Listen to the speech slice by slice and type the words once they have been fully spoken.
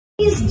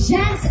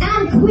Gents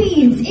and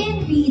queens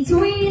in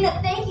between,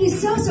 thank you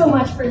so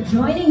much for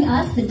joining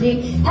us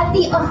today at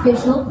the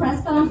official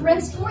press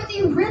conference for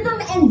the Rhythm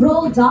and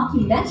Roll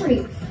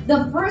documentary,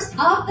 the first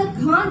of the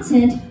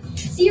content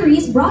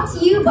series brought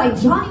to you by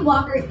Johnny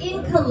Walker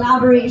in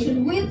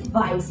collaboration with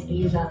Vice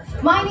Asia.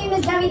 My name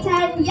is Demi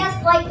Tan,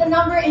 yes, like the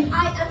number, and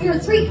I am your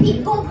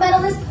three-peat gold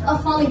medalist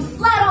of falling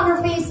flat on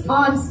her face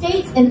on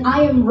skates, and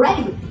I am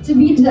ready to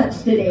be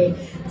judged today.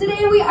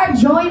 Today we are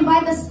joined by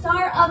the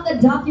star of the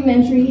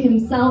documentary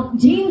himself,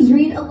 James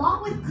Reid,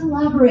 along with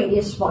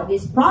collaborators for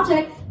this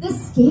project, the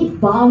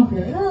Skatebomb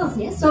Girls.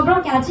 Yes,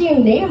 sobrang catchy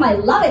yung name, I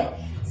love it.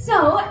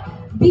 So,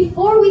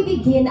 before we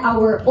begin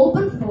our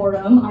open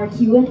forum, our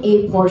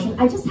Q&A portion,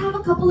 I just have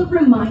a couple of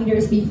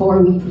reminders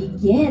before we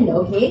begin,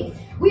 okay?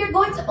 We are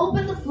going to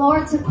open the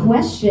floor to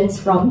questions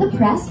from the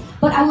press,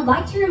 but I would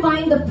like to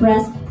remind the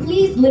press,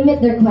 please limit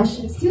their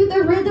questions to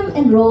the Rhythm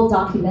and Roll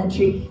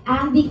documentary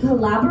and the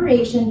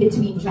collaboration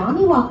between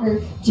Johnny Walker,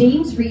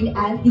 James Reid,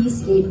 and the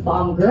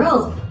Skatebomb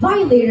Girls.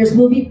 Violators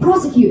will be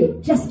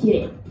prosecuted. Just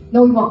kidding.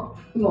 No, we won't.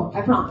 We won't.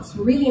 I promise.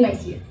 We're really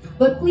nice here.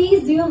 But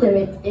please do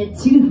limit it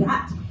to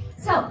that.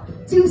 So,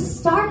 to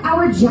start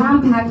our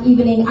jam-packed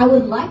evening, I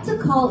would like to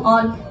call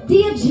on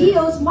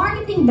Diageo's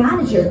Marketing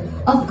Manager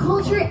of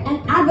Culture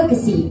and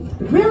Advocacy,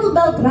 Reid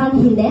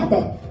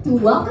Jinete, to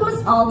welcome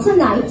us all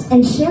tonight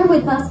and share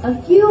with us a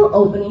few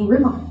opening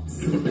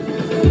remarks.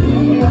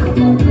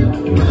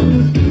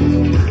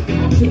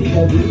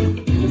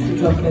 Actually, just to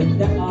jump in,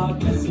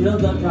 Ms.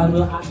 Reid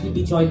will actually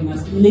be joining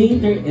us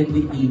later in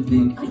the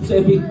evening. So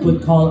if we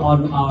could call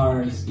on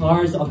our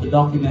stars of the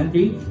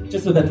documentary,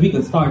 just so that we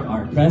could start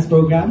our press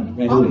program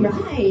right away.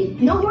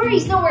 Alright, no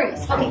worries, no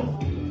worries. Okay.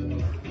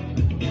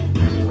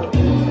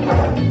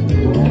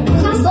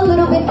 Just a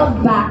little bit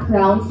of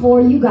background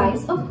for you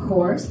guys, of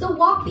course. The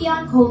Walk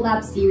Beyond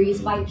collab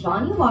series by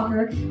Johnny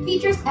Walker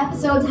features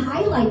episodes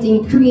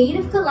highlighting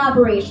creative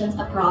collaborations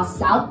across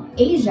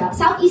Southeast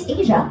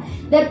Asia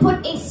that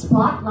put a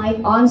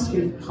spotlight on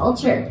street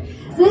culture.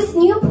 This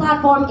new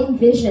platform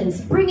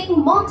envisions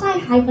bringing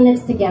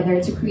multi-hyphenates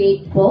together to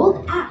create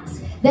bold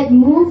acts that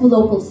move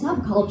local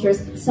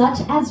subcultures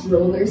such as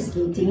roller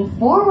skating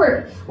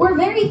forward. We're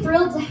very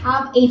thrilled to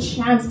have a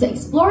chance to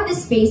explore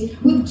this space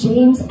with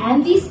James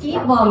and the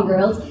Skatebomb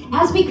Girls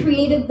as we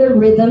created the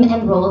Rhythm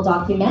and Roll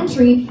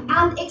documentary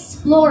and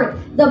explored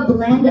the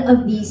blend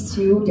of these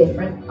two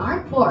different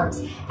art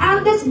forms.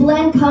 And this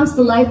blend comes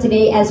to life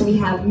today as we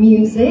have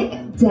music,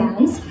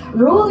 dance,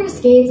 roller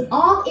skates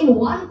all in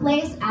one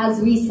place as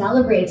we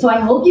celebrate. So I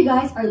hope you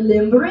guys are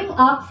limbering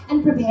up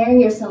and preparing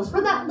yourselves for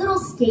that little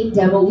skate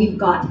demo we've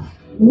got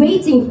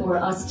waiting for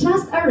us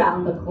just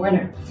around the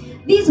corner.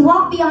 These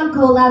Walk Beyond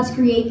collabs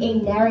create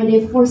a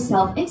narrative for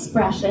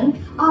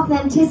self-expression,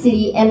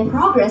 authenticity, and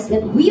progress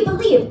that we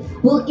believe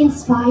will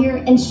inspire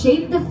and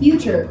shape the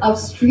future of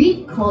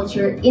street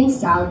culture in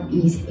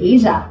Southeast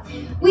Asia.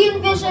 We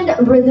envisioned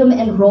Rhythm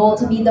and Roll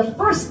to be the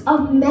first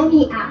of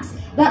many acts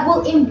that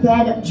will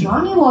embed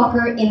Johnny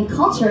Walker in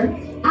culture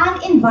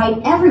and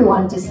invite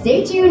everyone to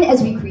stay tuned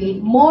as we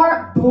create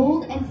more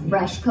bold and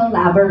fresh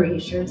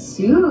collaborations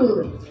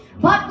soon.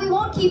 But we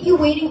won't keep you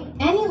waiting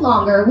any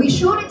longer. We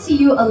showed it to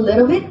you a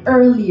little bit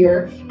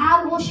earlier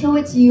and we'll show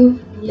it to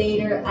you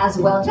later as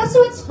well, just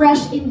so it's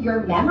fresh in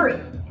your memory.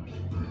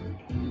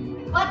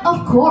 But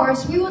of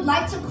course, we would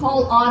like to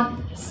call on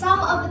some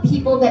of the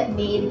people that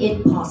made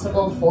it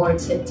possible for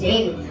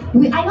today.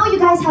 I know you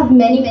guys have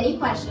many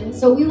questions,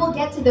 so we will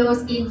get to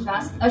those in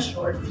just a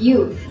short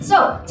few.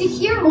 So, to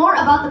hear more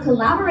about the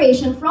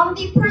collaboration from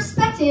the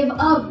perspective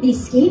of the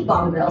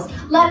Skatebomb Girls,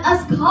 let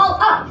us call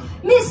up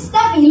Miss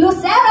Steffi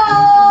Lucero!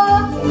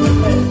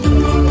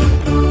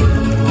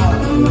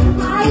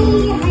 Hi,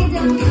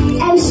 Demi.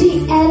 And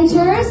she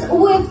enters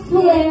with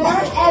flair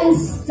and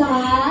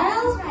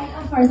style. That's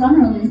right, of course,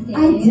 on roller skates.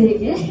 I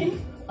dig it.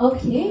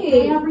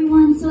 Okay. Hi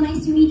everyone, so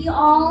nice to meet you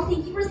all.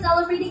 Thank you for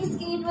celebrating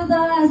skate with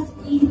us.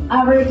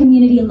 Our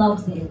community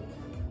loves it.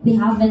 They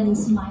have been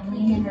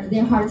smiling and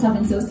their hearts have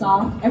been so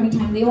soft every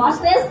time they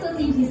watch this, so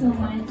thank you so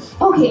much.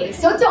 Okay,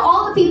 so to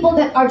all the people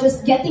that are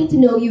just getting to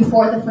know you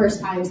for the first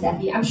time,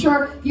 Steffi, I'm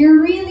sure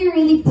you're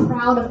really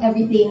proud of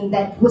everything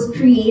that was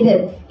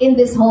created in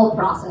this whole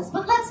process.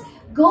 But let's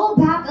go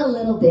back a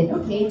little bit,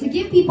 okay, to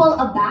give people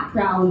a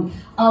background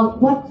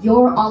of what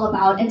you're all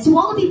about. And to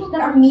all the people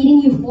that are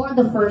meeting you for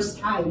the first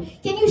time,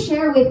 can you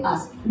share with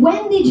us,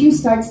 when did you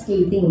start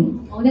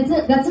skating? Oh,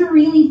 that's a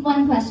really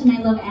fun question. I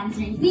love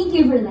answering. Thank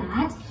you for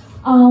that.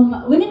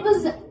 When it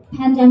was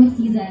pandemic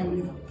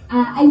season,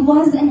 I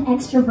was an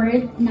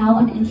extrovert, now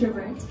an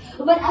introvert.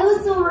 But I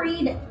was so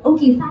worried,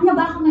 okay, paano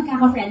ba ako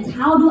magkaka-friends?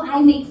 How do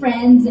I make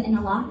friends in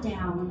a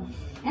lockdown?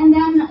 And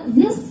then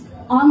this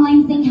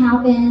online thing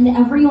happened.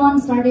 Everyone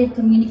started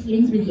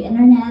communicating through the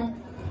internet.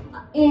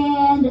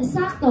 And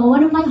sakto,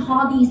 one of my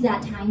hobbies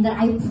that time that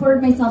I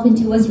poured myself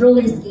into was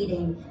roller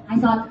skating. I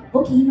thought,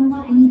 okay, you know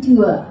what? I need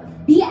to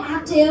be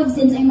active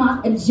since I'm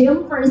not a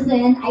gym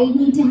person. I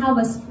need to have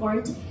a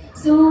sport.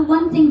 So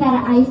one thing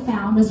that I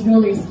found was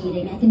roller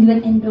skating. I can do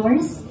it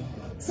indoors.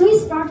 So we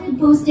started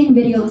posting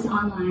videos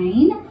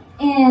online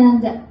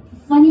And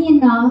funny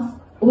enough,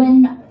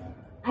 when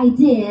I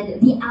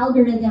did, the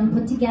algorithm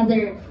put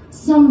together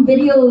some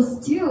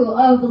videos too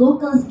of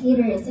local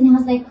skaters, and I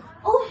was like,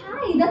 oh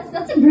hi,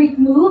 that's a great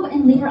move.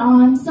 And later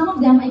on, some of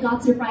them I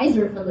got surprised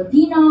were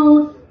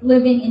Filipino,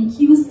 living in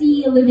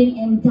QC, living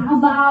in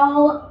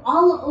Davao,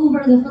 all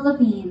over the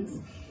Philippines.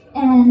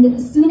 And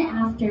soon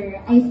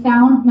after, I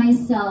found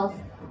myself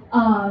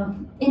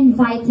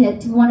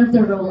invited to one of the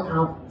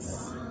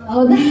rollouts.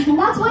 Oh,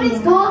 that's what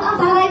it's called. Ang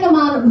taray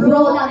naman,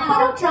 rollout.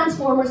 Parang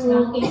Transformers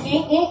lang.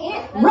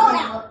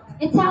 Rollout.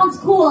 It sounds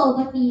cool,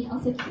 but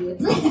also cute.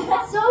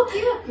 So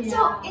cute. Yeah.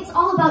 So it's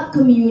all about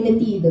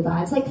community,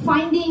 diba? It's like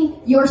finding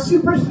your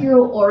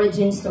superhero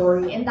origin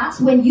story, and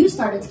that's when you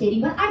started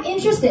skating. But I'm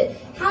interested,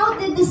 how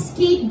did the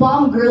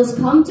Skatebomb Girls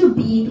come to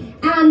be,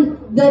 and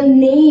the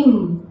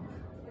name?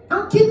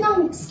 Ang cute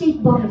ng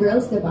Skatebomb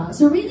Girls, diba?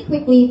 So really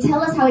quickly,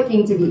 tell us how it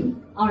came to be.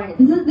 Alright,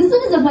 this one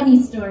is a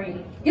funny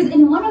story. Because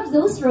in one of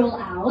those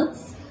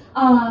rollouts,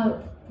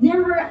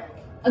 there were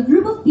a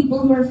group of people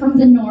who are from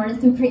the north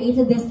who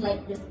created this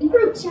just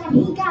group chat.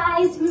 Hey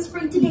guys, who's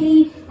free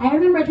today? I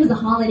remember it was a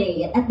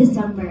holiday at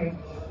December.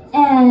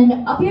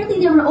 And apparently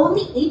there were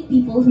only 8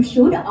 people who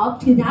showed up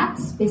to that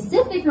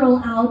specific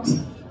rollout.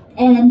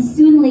 And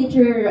soon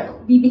later,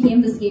 we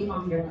became the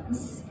Skatebomb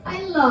Girls.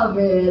 I love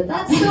it.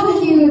 That's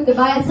so cute,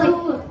 diba? It's like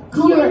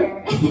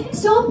Pure.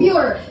 so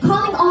pure.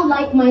 Calling all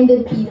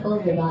like-minded people,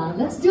 diba?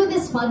 Let's do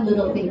this fun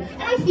little thing.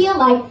 And I feel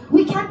like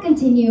we can't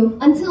continue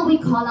until we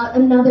call out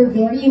another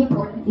very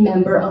important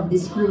member of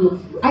this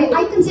crew.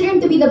 I consider him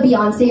to be the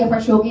Beyonce of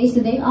our showcase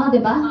today.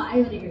 Diba? I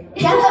would agree.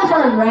 Can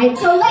confirm, right?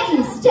 So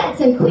ladies,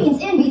 gents, and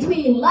queens in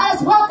between, let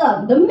us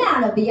welcome the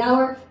man of the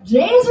hour,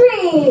 James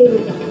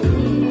Reid.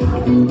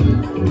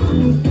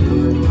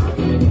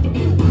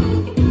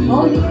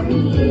 Oh, here he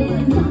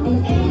is.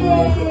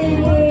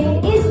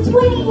 Hey, it's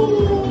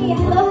Twinny.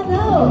 Hello,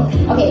 hello.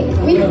 Okay,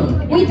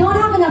 we don't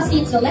have enough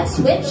seats, so let's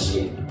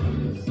switch.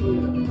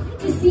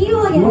 To see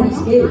you again. More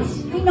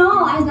skates. I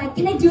know. I was like,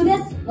 can I do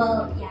this?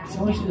 Well, yeah.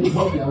 Someone should have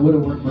told me I would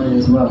have worked mine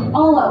as well.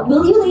 Oh,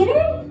 will you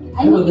later?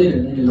 I will later,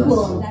 yes.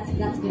 Cool.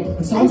 That's good.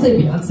 Did someone say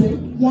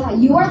Beyonce? Yeah,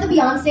 you are the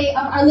Beyonce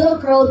of our little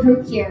girl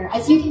group here.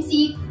 As you can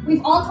see,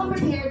 we've all come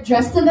prepared,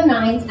 dressed to the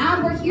nines,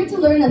 and we're here to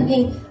learn a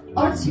thing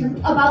or two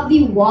about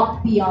the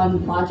Walk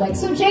Beyond project.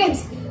 So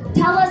James,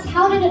 tell us,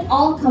 how did it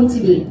all come to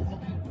be?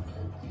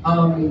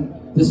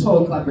 This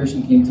whole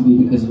collaboration came to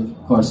be because of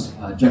course,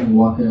 Johnny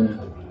Walker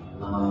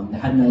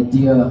had an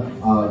idea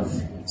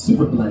of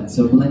super blend,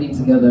 so blending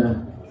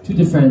together 2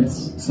 different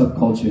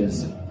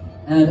subcultures.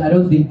 And I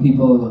don't think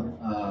people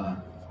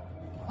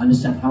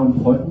understand how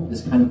important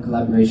this kind of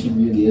collaboration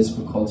really is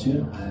for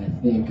culture. I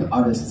think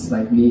artists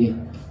like me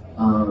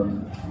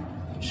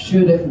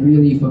should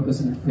really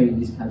focus on creating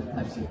these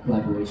types of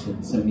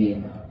collaborations. I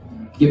mean,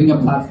 giving a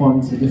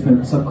platform to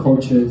different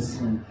subcultures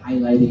and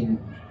highlighting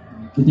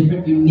the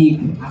different unique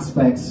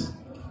aspects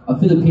of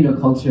Filipino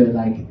culture,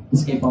 like the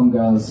Skatebomb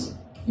Girls.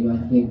 You know,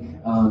 I think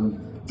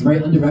it's very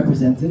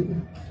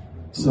underrepresented.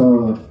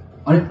 So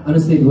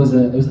honestly, it was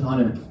an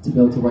honor to be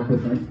able to work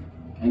with them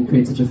and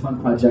create such a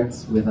fun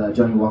project with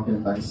Johnny Walker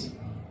and Vice.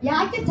 Yeah,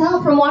 I could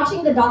tell from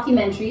watching the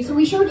documentary. So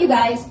we showed you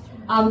guys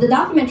the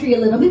documentary a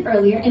little bit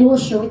earlier, and we'll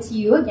show it to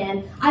you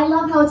again. I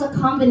love how it's a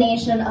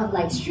combination of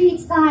like street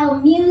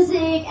style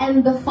music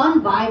and the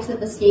fun vibes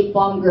that the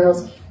Skatebomb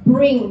Girls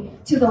bring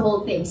to the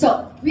whole thing.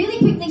 So really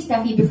quickly,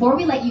 Steffi, before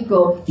we let you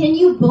go, can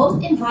you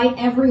both invite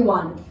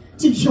everyone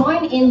to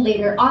join in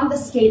later on the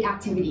skate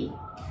activity?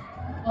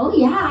 Oh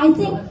yeah, I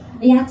think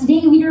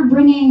today we are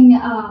bringing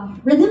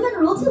rhythm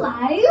and roll to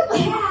life.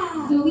 Yeah.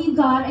 So we've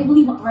got, I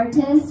believe,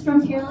 artists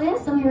from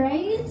Careless. Am I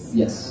right?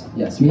 Yes.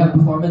 We have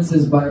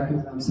performances by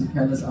some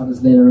Careless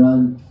artists later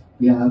on.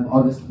 We have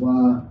August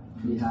Wa,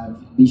 we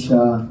have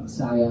Lisha,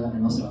 Messiah,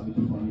 and also I'll be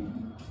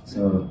performing.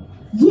 So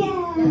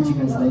yeah. catch you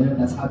guys later.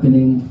 That's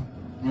happening.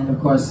 And of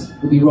course,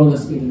 we'll be roller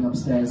skating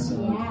upstairs. So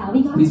yeah,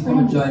 we got please come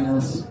and friends. join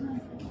us.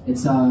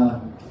 It's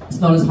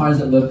not as hard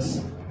as it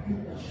looks.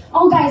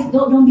 Oh guys,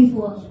 don't be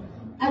fooled.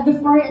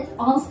 Before it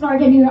all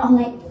started, we were all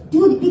like,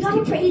 dude, we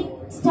gotta create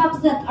steps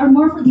that are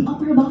more for the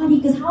upper body,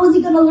 because how is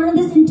he gonna learn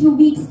this in 2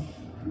 weeks?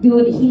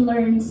 Dude, he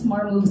learns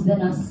more moves than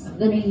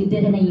we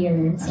did in a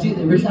year. So. Actually,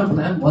 the original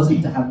plan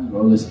wasn't to have me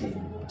roller skate.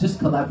 Just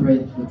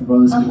collaborate with the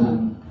roller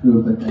skating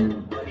crew, but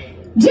then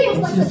James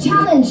likes a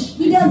challenge.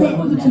 He does it.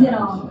 He does it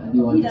all.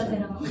 He does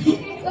it all.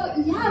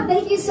 So yeah,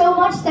 thank you so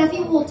much,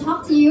 Steffi. We'll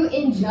talk to you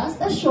in just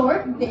a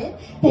short bit.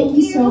 Thank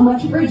you so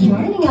much for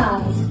joining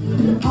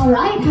us. All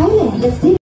right, Jaime, let's take